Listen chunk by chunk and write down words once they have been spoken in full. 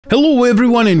Hello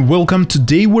everyone and welcome.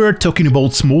 Today we're talking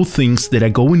about small things that are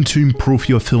going to improve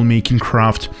your filmmaking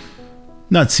craft.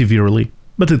 Not severely,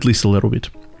 but at least a little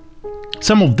bit.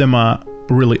 Some of them are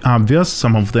really obvious,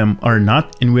 some of them are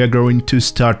not, and we are going to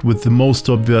start with the most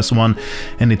obvious one,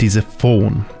 and it is a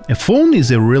phone. A phone is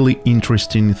a really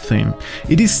interesting thing.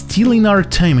 It is stealing our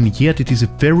time, and yet it is a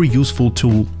very useful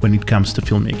tool when it comes to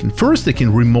filmmaking. First, I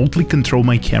can remotely control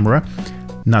my camera,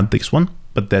 not this one,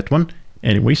 but that one.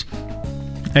 Anyways,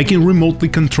 I can remotely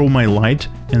control my light,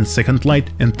 and second light,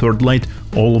 and third light.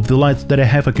 All of the lights that I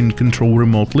have I can control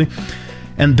remotely.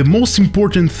 And the most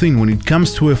important thing when it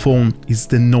comes to a phone is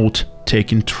the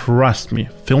note-taking. Trust me,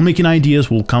 filmmaking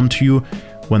ideas will come to you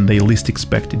when they least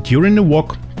expect it. During a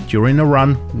walk, during a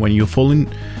run, when you're falling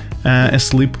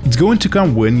asleep. It's going to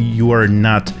come when you are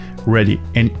not ready.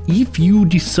 And if you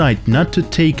decide not to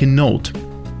take a note,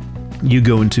 you're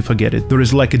going to forget it. There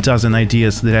is like a dozen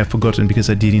ideas that I've forgotten because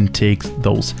I didn't take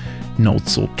those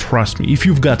notes. So trust me, if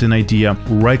you've got an idea,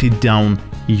 write it down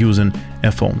using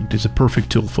a phone. It is a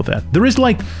perfect tool for that. There is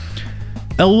like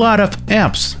a lot of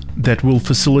apps that will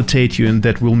facilitate you and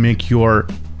that will make your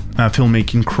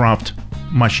filmmaking craft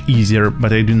much easier,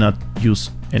 but I do not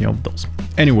use any of those.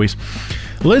 Anyways,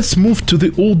 let's move to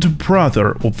the older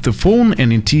brother of the phone,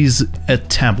 and it is a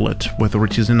tablet. Whether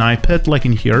it is an iPad like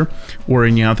in here or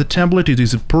any other tablet, it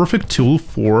is a perfect tool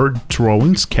for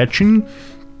drawing, sketching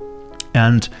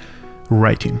and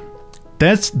writing.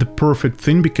 That's the perfect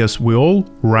thing because we all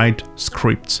write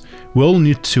scripts. We all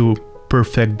need to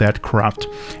perfect that craft,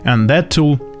 and that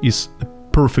tool is a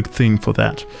perfect thing for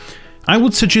that. I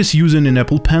would suggest using an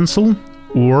Apple Pencil,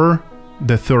 or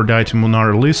the third item on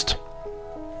our list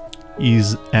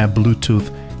is a Bluetooth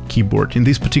keyboard. In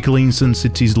this particular instance,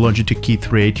 it is Logitech Key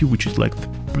 380, which is like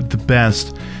the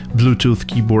best Bluetooth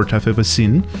keyboard I've ever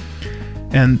seen.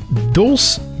 And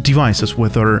those devices,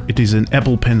 whether it is an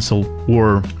Apple Pencil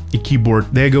or a keyboard,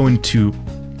 they're going to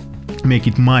make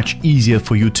it much easier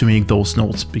for you to make those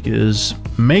notes, because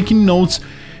making notes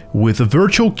with a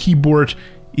virtual keyboard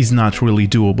is not really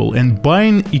doable. And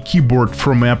buying a keyboard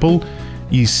from Apple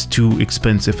is too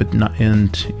expensive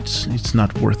and it's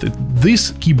not worth it.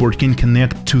 This keyboard can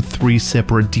connect to 3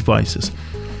 separate devices.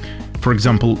 For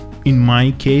example, in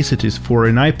my case, it is for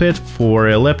an iPad, for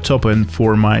a laptop, and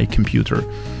for my computer.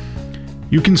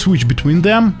 You can switch between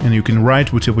them and you can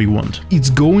write whatever you want. It's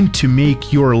going to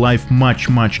make your life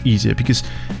much easier, because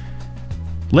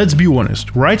let's be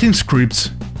honest, writing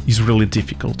scripts is really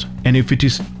difficult. And if it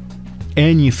is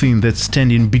anything that's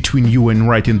standing between you and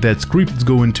writing that script, it's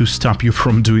going to stop you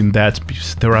from doing that,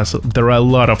 because there are a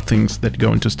lot of things that are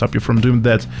going to stop you from doing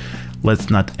that. Let's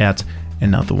not add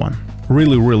another one.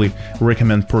 Really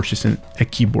recommend purchasing a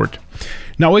keyboard.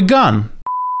 Now a gun.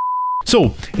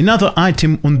 So another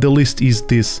item on the list is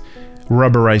this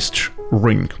rubberized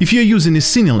ring. If you're using a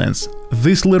cine lens,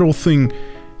 this little thing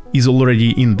is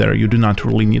already in there. You do not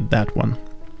really need that one.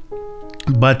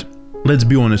 But let's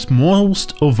be honest,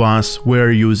 most of us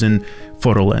were using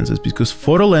photo lenses because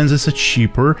photo lenses are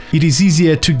cheaper, it is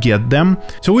easier to get them.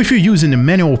 So if you're using a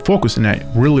manual focus, and I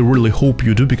really hope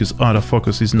you do, because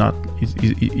autofocus is not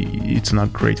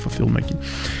great for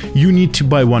filmmaking, you need to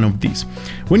buy one of these.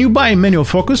 When you buy a manual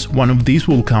focus, one of these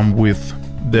will come with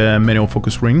the manual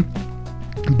focus ring,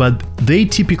 but they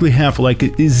typically have like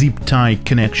a zip tie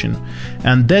connection,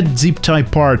 and that zip tie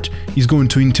part is going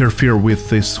to interfere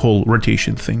with this whole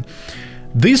rotation thing.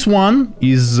 This one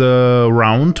is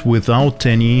round without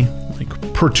any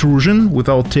like protrusion,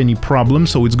 without any problem,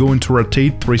 so it's going to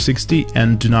rotate 360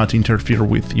 and do not interfere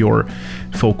with your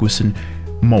focus and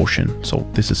motion. So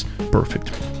this is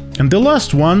perfect. And the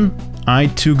last one, I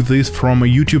took this from a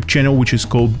YouTube channel which is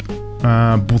called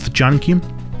Booth Junkie.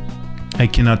 I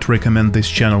cannot recommend this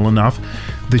channel enough.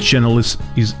 This channel is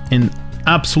an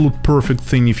absolute perfect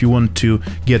thing if you want to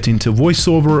get into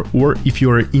voiceover, or if you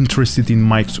are interested in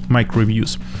mic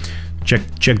reviews.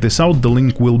 Check this out, the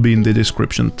link will be in the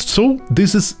description. So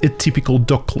this is a typical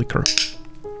dog clicker.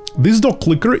 This dog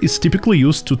clicker is typically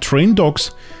used to train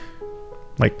dogs,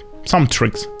 like some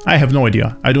tricks. I have no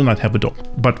idea, I do not have a dog.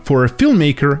 But for a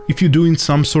filmmaker, if you're doing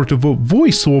some sort of a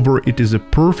voiceover, it is a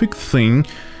perfect thing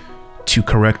to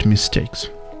correct mistakes.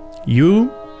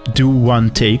 You do one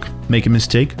take, make a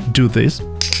mistake, do this.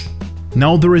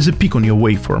 Now there is a peak on your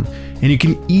waveform, and you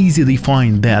can easily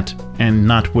find that and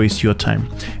not waste your time.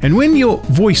 And when your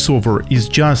voiceover is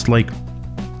just like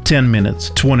 10 minutes,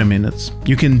 20 minutes,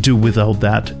 you can do without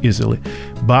that easily.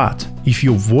 But if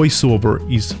your voiceover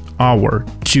is hour,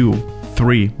 2,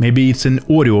 3, maybe it's an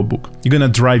audiobook, you're gonna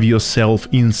drive yourself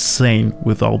insane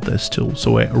without this tool.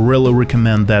 So I really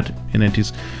recommend that, and it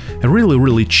is A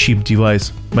really cheap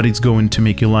device, but it's going to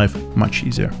make your life much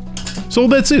easier. So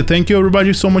that's it. Thank you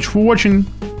everybody so much for watching.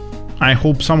 I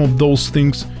hope some of those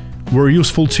things were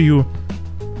useful to you.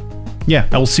 Yeah,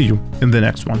 I'll see you in the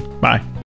next one. Bye.